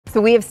So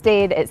we have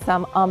stayed at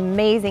some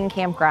amazing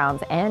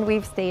campgrounds, and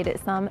we've stayed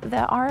at some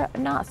that are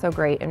not so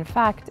great. In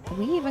fact,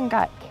 we even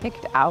got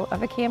kicked out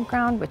of a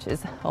campground, which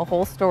is a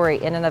whole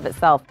story in and of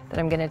itself that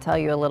I'm gonna tell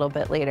you a little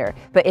bit later.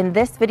 But in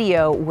this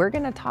video, we're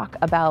gonna talk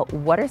about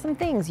what are some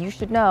things you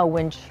should know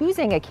when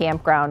choosing a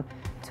campground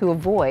to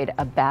avoid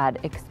a bad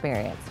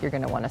experience. You're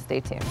gonna wanna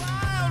stay tuned.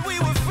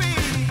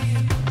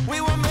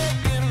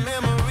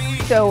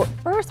 So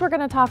first we're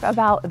gonna talk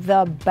about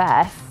the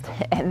best,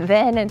 and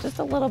then in just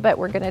a little bit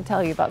we're gonna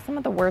tell you about some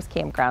of the worst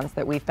campgrounds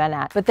that we've been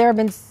at. But there have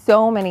been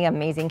so many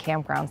amazing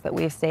campgrounds that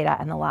we've stayed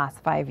at in the last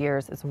 5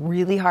 years. It's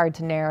really hard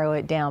to narrow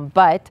it down,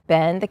 but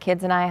Ben, the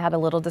kids, and I had a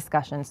little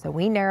discussion, so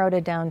we narrowed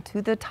it down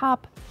to the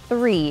top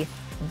 3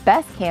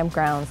 best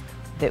campgrounds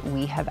that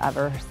we have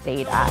ever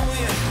stayed at.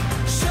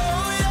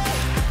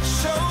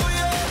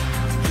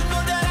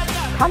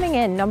 Coming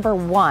in number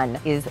 1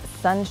 is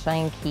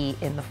Sunshine Key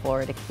in the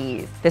Florida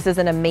Keys. This is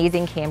an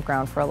amazing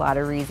campground for a lot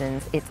of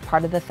reasons. It's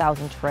part of the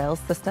Thousand Trails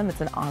system.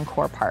 It's an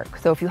Encore park.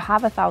 So if you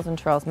have a Thousand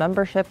Trails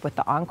membership with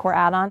the Encore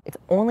add-on, it's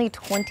only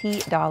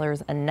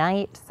 $20 a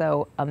night.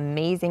 So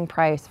amazing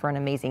price for an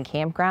amazing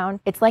campground.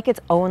 It's like its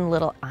own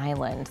little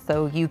island.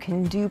 So you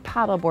can do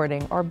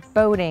paddleboarding or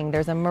boating.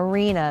 There's a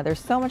marina. There's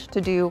so much to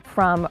do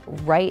from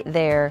right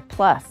there.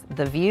 Plus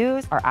the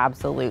views are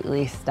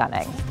absolutely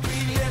stunning.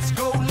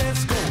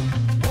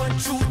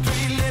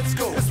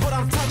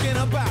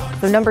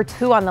 So number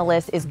 2 on the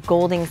list is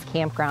Golding's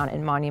Campground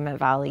in Monument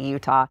Valley,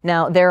 Utah.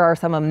 Now, there are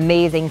some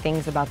amazing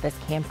things about this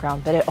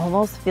campground, but it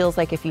almost feels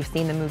like if you've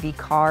seen the movie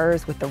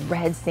Cars with the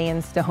red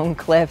sandstone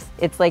cliffs,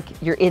 it's like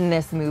you're in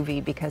this movie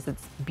because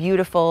it's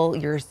beautiful.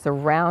 You're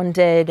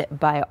surrounded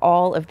by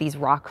all of these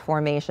rock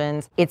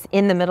formations. It's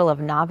in the middle of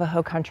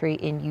Navajo country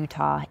in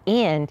Utah,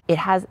 and it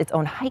has its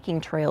own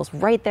hiking trails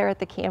right there at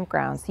the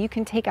campground. So you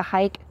can take a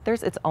hike.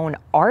 There's its own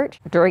art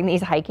during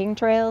these hiking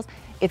trails.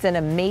 It's an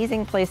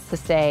amazing place to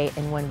stay,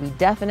 and one we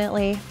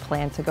definitely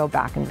plan to go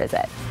back and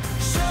visit.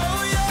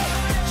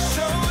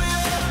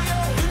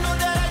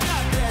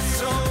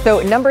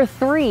 So number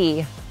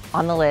 3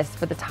 on the list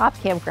for the top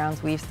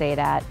campgrounds we've stayed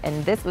at,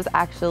 and this was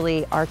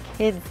actually our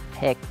kids'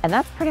 pick, and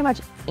that's pretty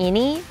much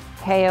any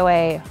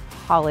KOA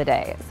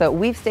Holiday. So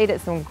we've stayed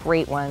at some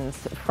great ones,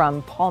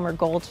 from Palmer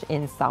Gulch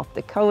in South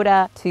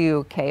Dakota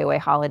to KOA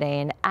Holiday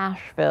in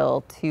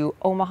Asheville to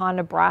Omaha,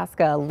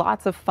 Nebraska.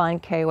 Lots of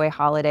fun KOA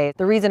holidays.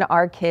 The reason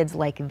our kids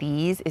like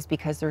these is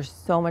because there's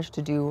so much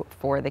to do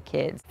for the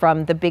kids.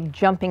 From the big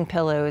jumping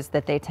pillows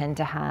that they tend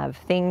to have,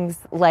 things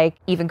like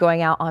even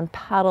going out on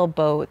paddle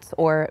boats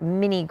or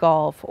mini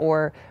golf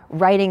or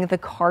riding the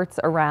carts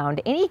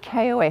around. Any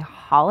KOA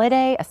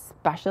holiday,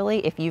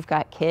 especially if you've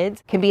got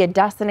kids, can be a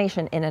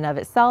destination in and of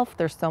itself.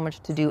 There's so much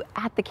to do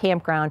at the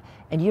campground,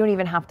 and you don't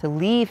even have to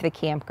leave the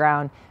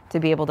campground to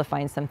be able to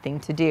find something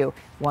to do.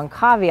 One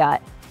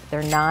caveat,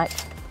 they're not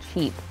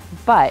cheap,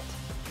 but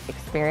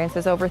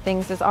experiences over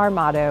things is our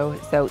motto.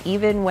 So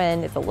even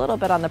when it's a little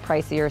bit on the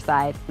pricier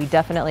side, we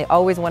definitely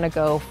always want to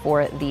go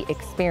for the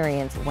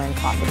experience when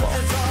possible.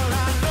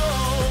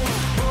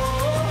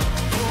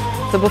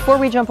 So before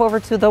we jump over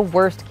to the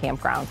worst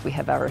campgrounds we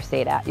have ever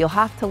stayed at, you'll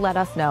have to let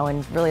us know,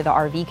 and really the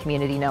RV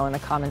community know in the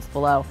comments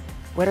below,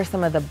 what are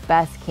some of the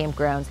best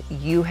campgrounds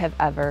you have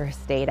ever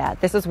stayed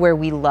at? This is where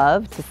we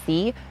love to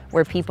see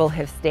where people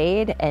have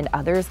stayed, and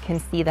others can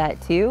see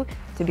that too,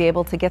 to be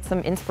able to get some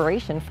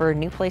inspiration for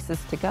new places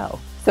to go.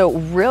 So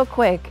real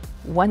quick,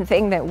 one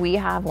thing that we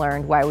have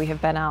learned while we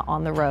have been out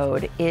on the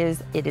road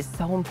is it is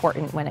so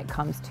important when it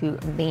comes to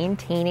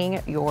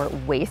maintaining your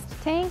waste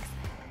tanks.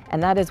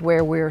 And that is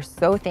where we're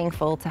so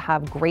thankful to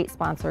have great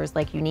sponsors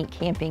like Unique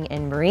Camping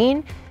and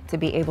Marine to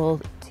be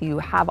able to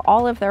have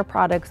all of their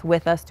products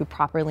with us to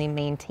properly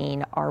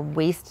maintain our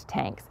waste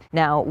tanks.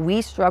 Now,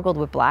 we struggled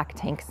with black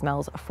tank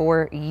smells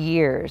for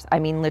years. I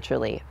mean,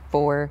 literally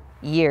for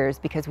years,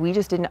 because we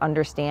just didn't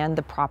understand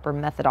the proper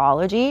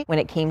methodology when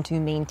it came to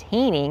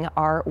maintaining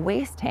our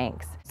waste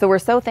tanks. So we're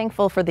so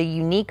thankful for the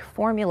unique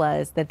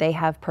formulas that they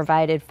have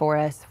provided for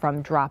us,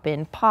 from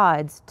drop-in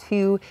pods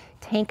to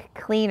tank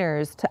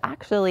cleaners to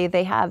actually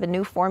they have a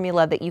new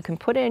formula that you can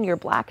put in your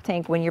black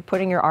tank when you're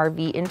putting your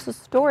RV into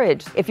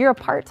storage. If you're a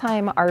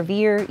part-time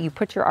RVer, you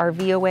put your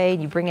RV away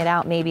and you bring it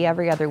out maybe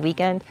every other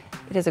weekend,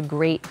 it is a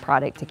great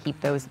product to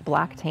keep those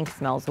black tank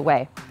smells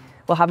away.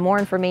 We'll have more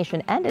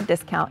information and a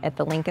discount at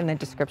the link in the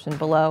description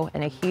below,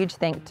 and a huge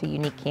thank to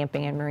Unique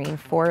Camping and Marine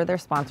for their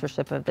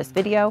sponsorship of this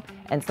video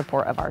and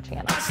support of our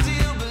channel.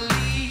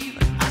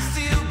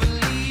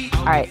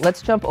 All right,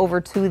 let's jump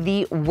over to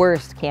the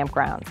worst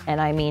campgrounds,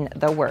 and I mean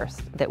the worst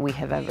that we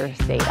have ever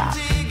stayed at.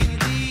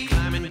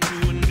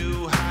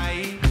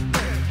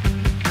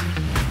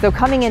 So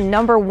coming in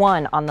number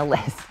 1 on the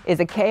list is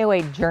a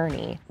KOA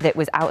journey that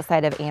was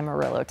outside of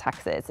Amarillo,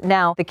 Texas.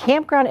 Now, the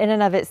campground in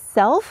and of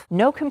itself,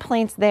 no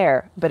complaints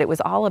there, but it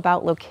was all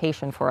about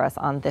location for us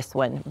on this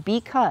one,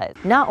 because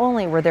not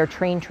only were there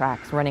train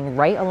tracks running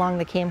right along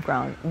the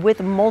campground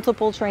with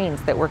multiple trains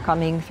that were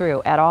coming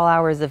through at all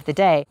hours of the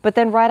day, but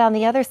then right on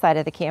the other side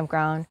of the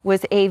campground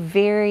was a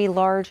very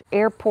large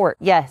airport.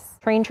 Yes,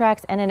 train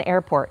tracks and an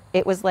airport.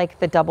 It was like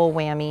the double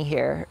whammy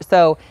here.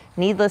 So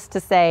needless to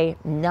say,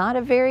 not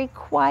a very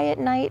quiet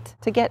night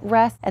to get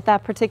rest at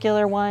that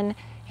particular one.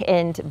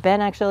 And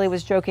Ben actually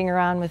was joking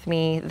around with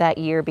me that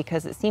year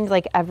because it seemed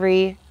like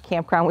every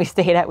campground we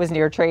stayed at was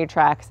near train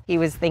tracks. He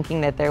was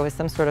thinking that there was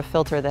some sort of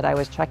filter that I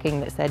was checking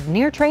that said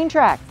near train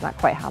tracks. Not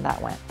quite how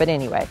that went. But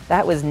anyway,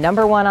 that was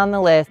number one on the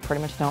list.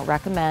 Pretty much don't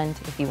recommend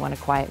if you want a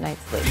quiet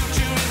night's sleep.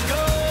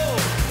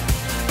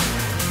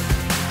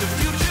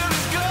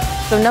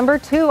 So number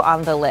two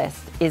on the list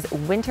is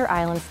Winter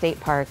Island State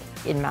Park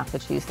in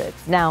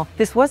Massachusetts. Now,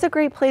 this was a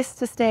great place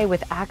to stay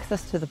with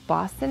access to the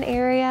Boston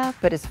area,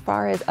 but as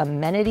far as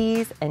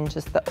amenities and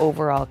just the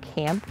overall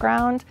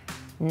campground,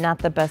 not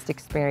the best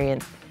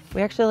experience.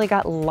 We actually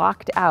got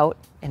locked out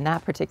in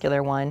that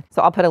particular one.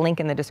 So I'll put a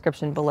link in the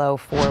description below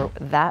for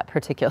that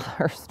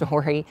particular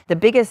story. The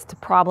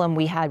biggest problem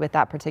we had with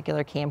that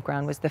particular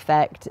campground was the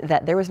fact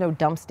that there was no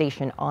dump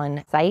station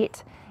on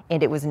site,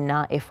 and it was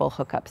not a full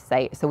hookup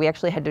site. So we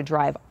actually had to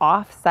drive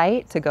off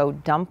site to go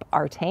dump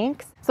our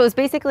tanks. So it was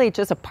basically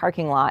just a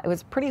parking lot. It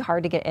was pretty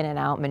hard to get in and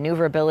out.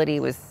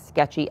 Maneuverability was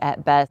sketchy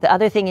at best. The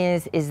other thing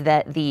is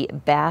that the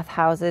bath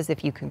houses,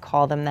 if you can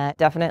call them that,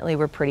 definitely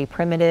were pretty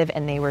primitive,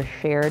 and they were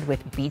shared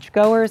with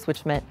beachgoers,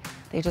 which meant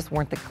they just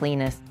weren't the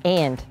cleanest.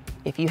 And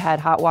if you had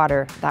hot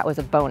water, that was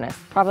a bonus.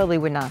 Probably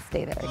would not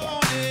stay there again.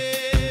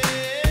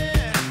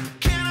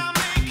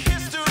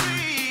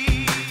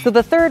 So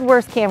the third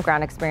worst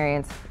campground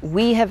experience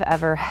we have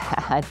ever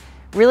had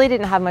really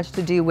didn't have much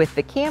to do with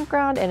the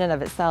campground in and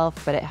of itself,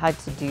 but it had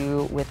to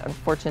do with,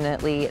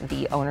 unfortunately,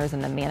 the owners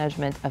and the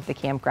management of the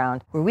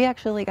campground, where we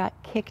actually got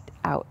kicked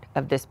out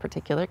of this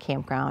particular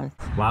campground.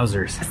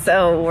 Wowzers.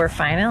 So we're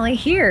finally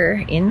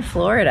here in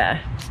Florida.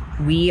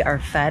 We are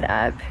fed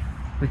up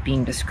with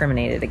being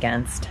discriminated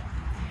against,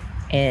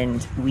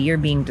 and we are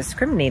being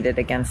discriminated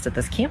against at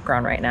this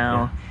campground right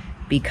now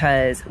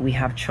because we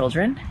have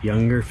children,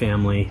 younger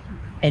family,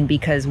 and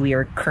because we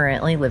are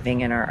currently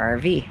living in our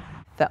RV.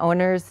 The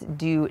owners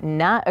do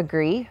not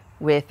agree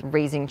with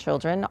raising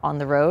children on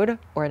the road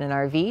or in an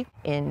RV,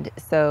 and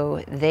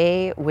so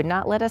they would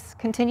not let us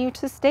continue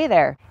to stay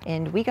there,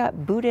 and we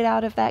got booted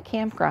out of that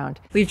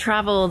campground. We've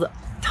traveled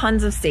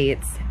tons of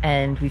states,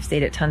 and we've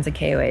stayed at tons of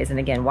KOAs, and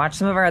again, watch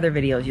some of our other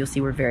videos, you'll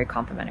see we're very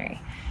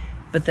complimentary.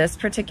 But this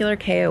particular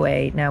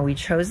KOA, now we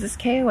chose this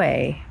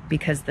KOA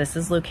because this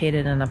is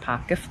located in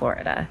Apopka,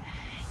 Florida,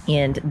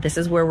 and this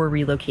is where we're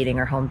relocating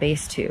our home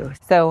base to.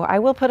 So I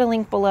will put a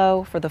link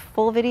below for the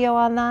full video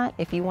on that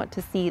if you want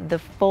to see the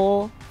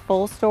full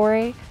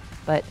story,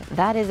 but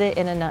that is it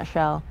in a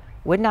nutshell.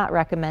 Would not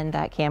recommend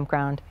that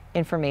campground.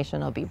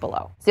 Information will be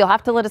below. So you'll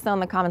have to let us know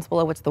in the comments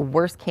below what's the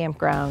worst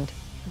campground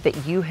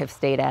that you have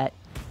stayed at.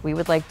 We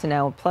would like to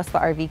know, plus the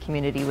RV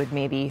community would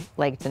maybe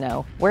like to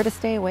know where to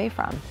stay away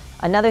from.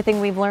 Another thing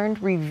we've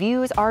learned,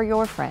 reviews are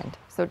your friend.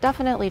 So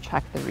definitely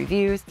check the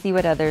reviews, see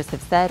what others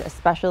have said,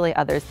 especially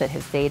others that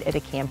have stayed at a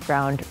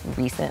campground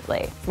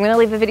recently. I'm gonna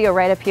leave the video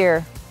right up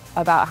here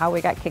about how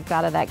we got kicked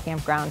out of that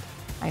campground.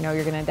 I know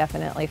you're gonna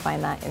definitely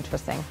find that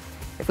interesting.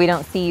 If we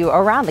don't see you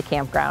around the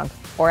campground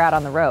or out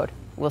on the road,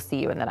 we'll see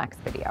you in the next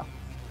video.